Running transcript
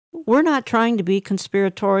We're not trying to be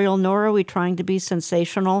conspiratorial, nor are we trying to be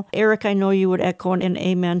sensational. Eric, I know you would echo an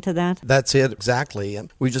amen to that. That's it, exactly.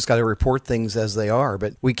 And we just got to report things as they are,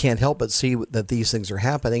 but we can't help but see that these things are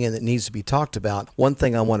happening and it needs to be talked about. One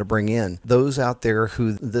thing I want to bring in, those out there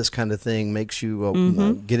who this kind of thing makes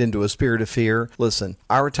you get into a spirit of fear, listen,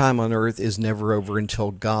 our time on earth is never over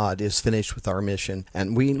until God is finished with our mission.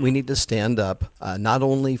 And we need to stand up, not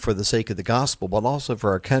only for the sake of the gospel, but also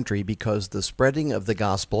for our country, because the spreading of the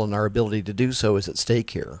gospel and our ability to do so is at stake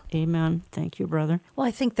here. Amen. Thank you, brother. Well,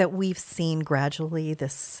 I think that we've seen gradually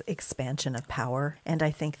this expansion of power, and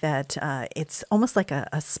I think that it's almost like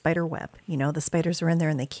a spider web. You know, the spiders are in there,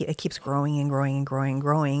 and it keeps growing and growing and growing and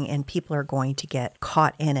growing, and people are going to get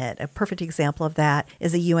caught in it. A perfect example of that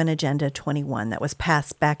is the UN Agenda 21 that was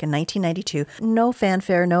passed back in 1992. No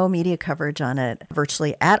fanfare, no media coverage on it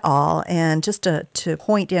virtually at all. And just to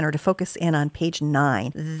point in or to focus in on page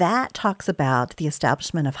 9, that talks about the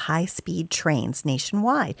establishment of high-speed trains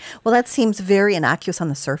nationwide. Well, that seems very innocuous on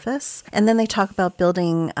the surface. And then they talk about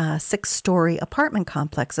building 6-story apartment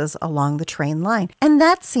complexes along the train line. And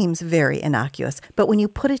that seems very innocuous. But when you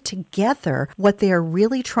put it together, what they are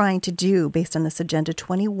really trying to do based on this Agenda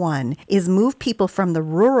 21 is move people from the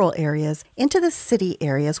rural areas into the city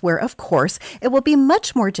areas where, of course, it will be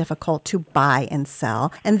much more difficult to buy and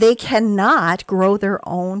sell, and they cannot grow their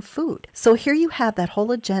own food. So here you have that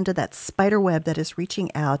whole agenda, that spider web that is reaching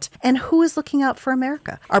out. And who is looking out for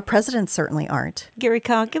America? Our presidents certainly aren't. Gary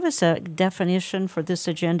Cow, give us a definition for this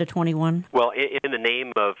Agenda 21. Well, in the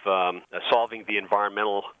name of solving the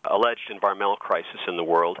alleged environmental crisis in the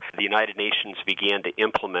world, the United Nations began to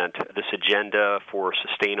implement this agenda for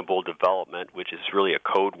sustainable development, which is really a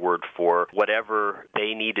code word for whatever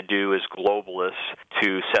they need to do as globalists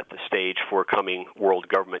to set the stage for coming world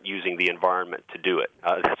government using the environment to do it.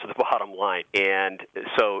 That's the bottom line. And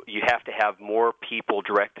so you have to have more people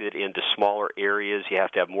directed into smaller areas. You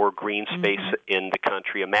have to have more green space in the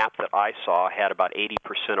country. A map that I saw had about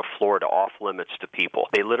 80% of Florida off limits to people.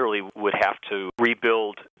 They literally would have to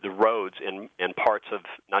rebuild the roads in parts of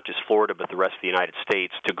not just Florida but the rest of the United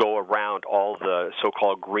States to go around all the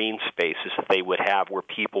so-called green spaces that they would have where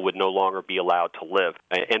people would no longer be allowed to live.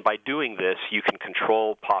 And by doing this, you can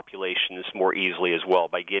control populations more easily as well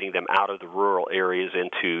by getting them out of the rural areas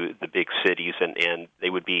into the big cities, and they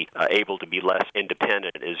would be able to be less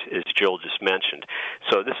independent, as Jill just mentioned.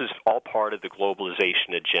 So this is all part of the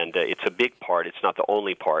globalization agenda. It's a big part. It's not the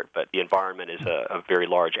only part, but the environment is a very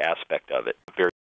large aspect of it. Very